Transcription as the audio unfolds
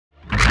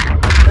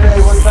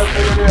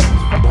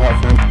Hey, what's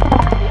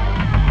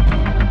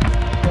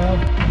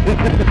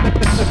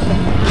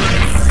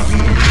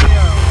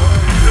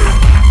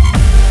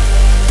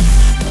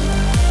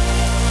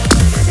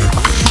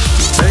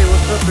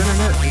up,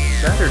 Internet?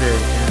 It's Saturday,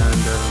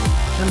 and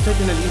I'm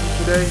taking it easy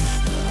today.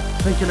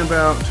 Thinking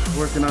about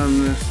working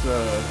on this.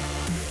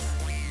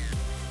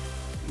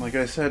 Like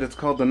I said, it's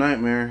called The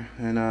Nightmare,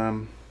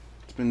 and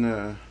it's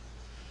been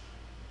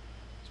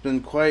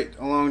quite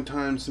a long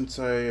time since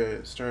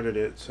I started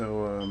it.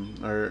 So,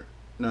 or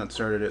not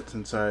started it,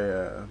 since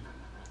I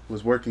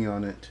was working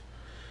on it.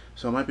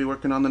 So I might be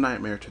working on The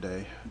Nightmare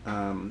today.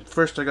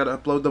 First, I gotta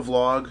upload the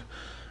vlog,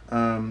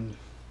 and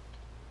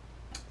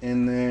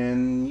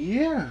then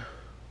yeah,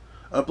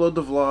 upload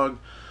the vlog.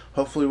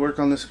 Hopefully, work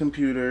on this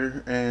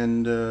computer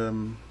and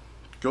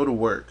go to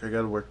work. I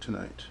gotta work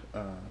tonight.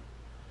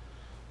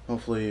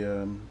 Hopefully,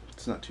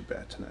 it's not too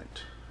bad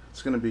tonight.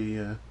 It's gonna be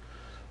an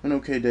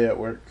okay day at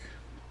work.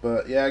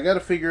 But yeah, I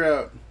gotta figure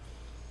out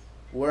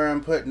where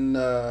I'm putting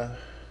the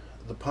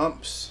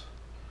pumps.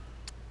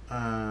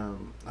 I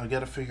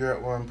gotta figure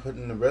out where I'm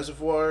putting the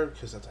reservoir,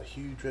 because that's a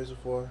huge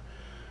reservoir.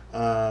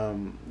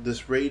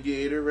 This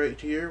radiator right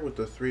here with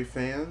the 3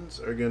 fans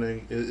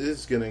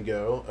is gonna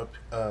go up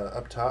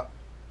top.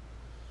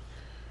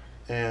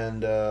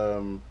 And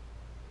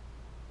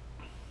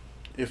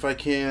if I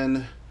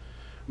can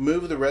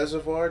move the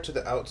reservoir to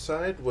the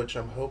outside, which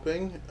I'm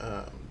hoping,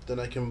 then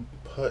I can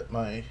put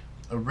my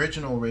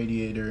original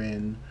radiator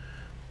in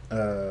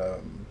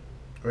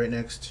right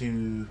next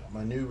to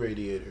my new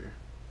radiator,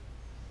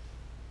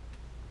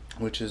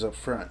 which is up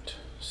front.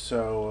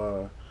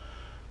 So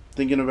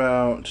thinking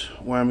about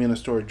where I'm gonna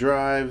store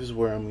drives,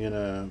 where I'm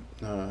gonna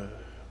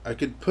I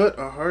could put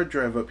a hard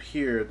drive up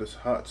here, this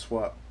hot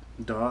swap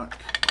dock,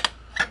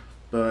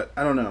 but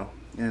I don't know,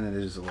 and it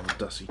is a little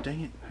dusty.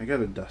 Dang it, I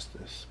gotta dust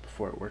this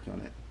before I work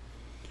on it.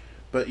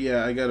 But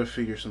yeah, I gotta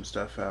figure some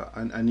stuff out.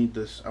 I need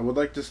this. I would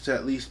like this to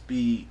at least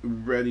be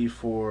ready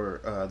for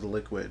the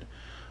liquid.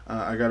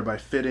 I gotta buy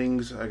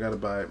fittings. I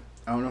don't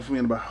know if I'm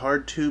gonna buy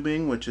hard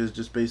tubing, which is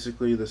just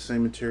basically the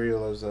same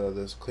material as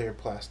this clear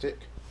plastic,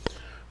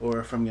 or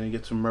if I'm gonna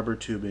get some rubber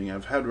tubing.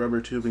 I've had rubber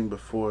tubing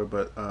before,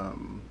 but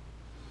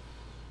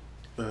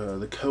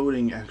the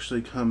coating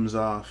actually comes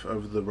off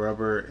of the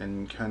rubber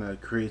and kind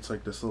of creates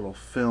like this little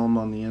film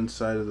on the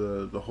inside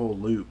of the whole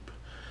loop,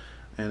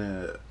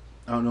 and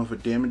I don't know if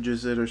it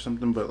damages it or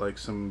something, but like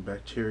some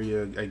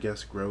bacteria, I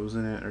guess, grows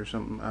in it or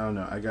something. I don't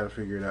know. I gotta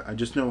figure it out. I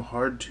just know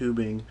hard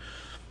tubing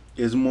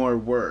is more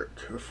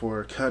work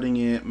for cutting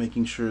it,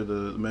 making sure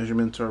the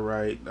measurements are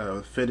right,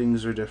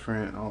 fittings are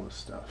different, all this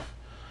stuff.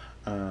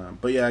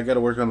 But yeah, I gotta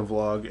work on the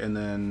vlog, and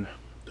then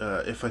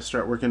if I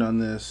start working on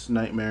this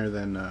Nightmare,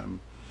 then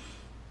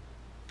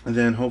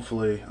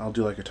hopefully I'll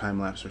do like a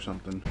time lapse or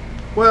something.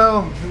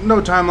 Well,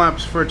 no time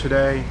lapse for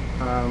today.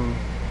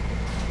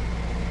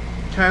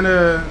 Kind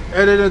of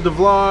edited the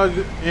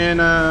vlog and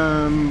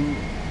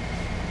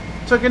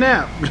took a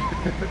nap.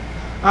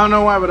 I don't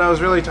know why, but I was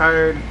really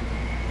tired,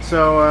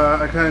 so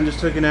I kind of just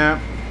took a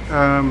nap.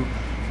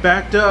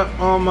 Backed up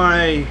all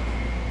my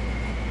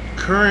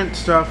current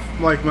stuff,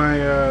 like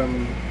my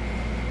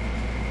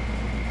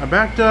I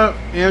backed up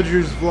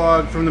Andrew's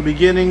vlog from the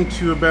beginning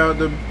to about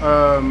the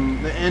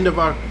end of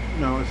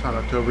no, it's not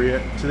October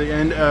yet, to the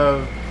end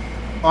of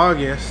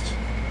August.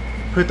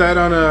 Put that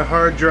on a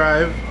hard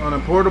drive, on a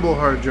portable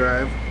hard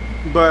drive,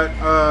 but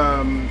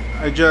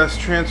I just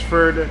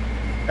transferred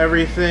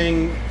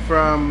everything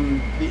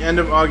from the end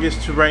of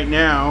August to right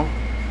now.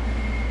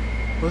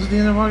 Was it the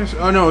end of August?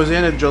 Oh no, it was the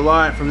end of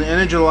July. From the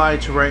end of July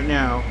to right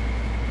now.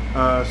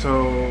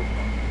 So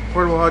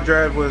portable hard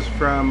drive was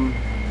from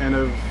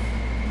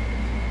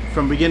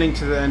beginning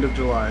to the end of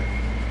July.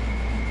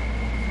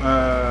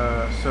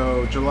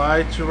 So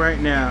July to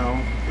right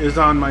now is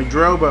on my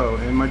Drobo,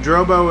 and my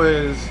Drobo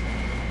is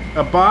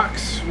a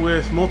box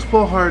with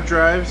multiple hard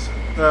drives,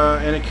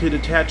 and it could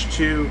attach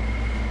to,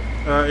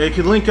 it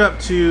could link up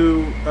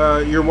to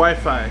your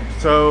Wi-Fi.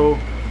 So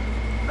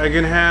I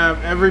can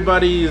have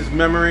everybody's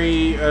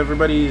memory,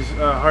 everybody's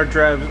hard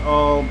drives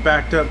all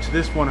backed up to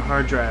this one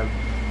hard drive.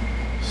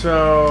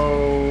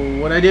 So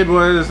what I did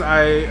was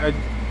I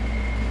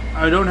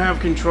don't have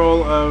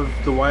control of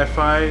the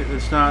Wi-Fi.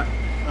 It's not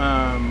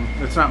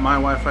my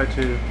Wi-Fi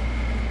to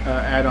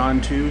add on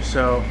to.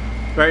 So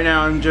right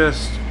now I'm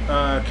just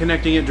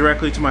connecting it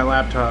directly to my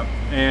laptop,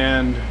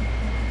 and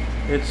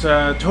it's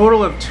a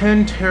total of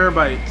 10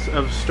 terabytes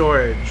of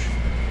storage,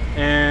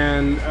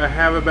 and I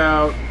have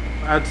about,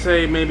 I'd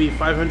say maybe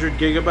 500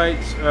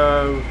 gigabytes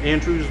of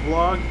Andrew's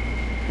vlog,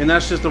 and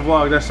that's just a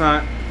vlog. That's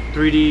not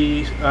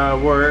 3D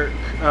work,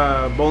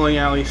 bowling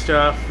alley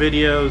stuff,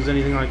 videos,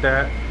 anything like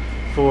that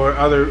for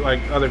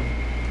other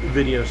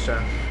video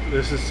stuff.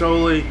 This is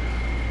solely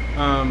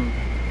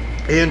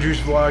Andrew's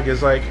vlog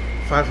is like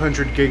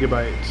 500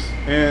 gigabytes,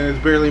 and it's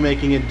barely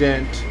making a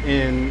dent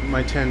in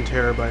my 10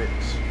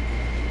 terabytes.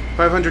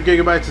 500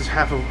 gigabytes is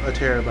half of a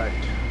terabyte,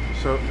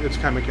 so it's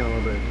kind of making a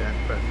little bit of dent.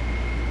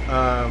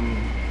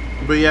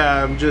 But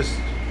yeah, I'm just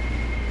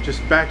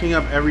backing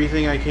up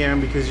everything I can,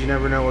 because you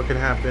never know what could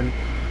happen.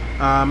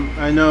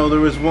 I know there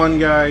was one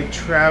guy,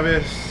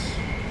 Travis.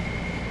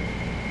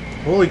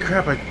 Holy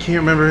crap, I can't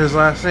remember his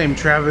last name.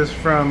 Travis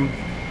from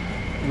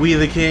We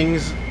the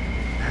Kings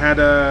had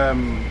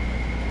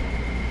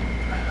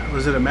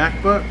was it a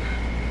MacBook?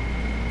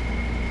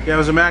 Yeah, it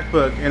was a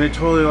MacBook, and it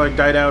totally like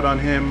died out on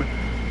him.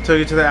 Took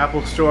it to the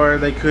Apple store.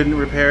 They couldn't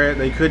repair it.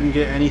 They couldn't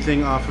get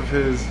anything off of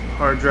his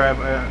hard drive.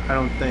 I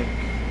don't think.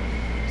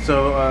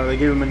 So they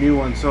gave him a new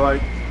one. So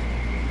like,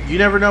 you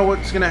never know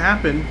what's gonna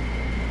happen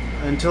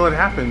until it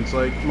happens.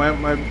 Like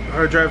my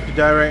hard drive could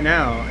die right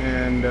now,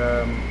 and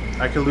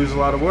I could lose a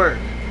lot of work.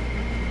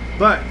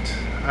 But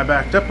I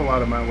backed up a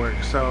lot of my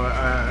work, so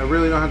I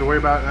really don't have to worry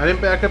about it. I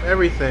didn't back up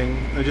everything.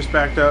 I just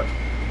backed up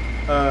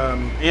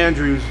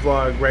Andrew's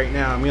vlog right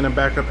now. I'm gonna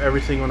back up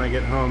everything when I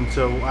get home.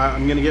 So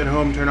I'm gonna get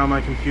home, turn on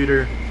my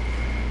computer,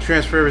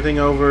 transfer everything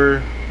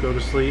over, go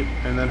to sleep,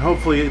 and then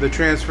hopefully the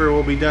transfer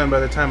will be done by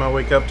the time I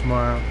wake up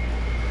tomorrow.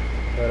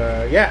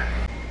 But yeah.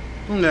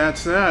 And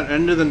that's that.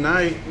 End of the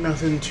night.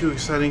 Nothing too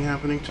exciting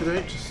happening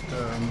today. Just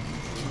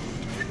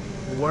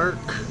work,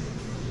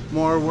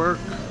 more work,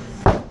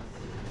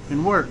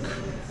 and work.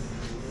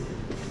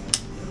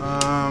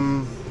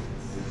 And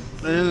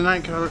in the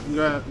night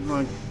got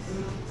like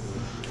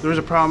there was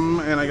a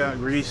problem and I got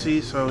greasy,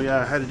 so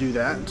yeah, I had to do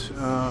that.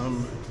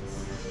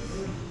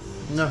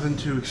 Nothing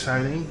too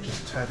exciting.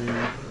 Just had to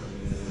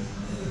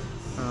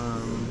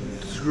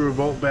screw a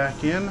bolt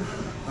back in.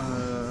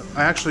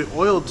 I actually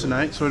oiled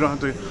tonight, so I don't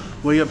have to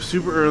wake up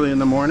super early in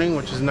the morning,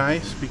 which is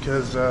nice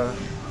because I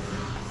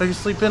can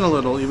sleep in a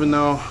little, even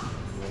though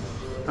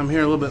I'm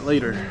here a little bit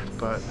later.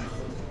 But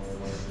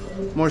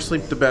more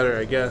sleep the better,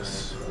 I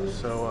guess.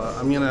 So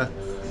I'm gonna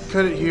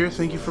cut it here.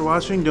 Thank you for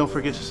watching. Don't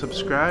forget to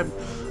subscribe.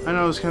 I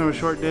know it was kind of a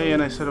short day,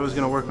 and I said I was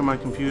gonna work on my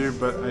computer,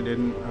 but I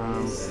didn't.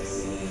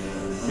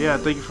 Yeah,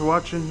 thank you for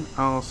watching.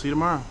 I'll see you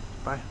tomorrow.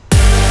 Bye.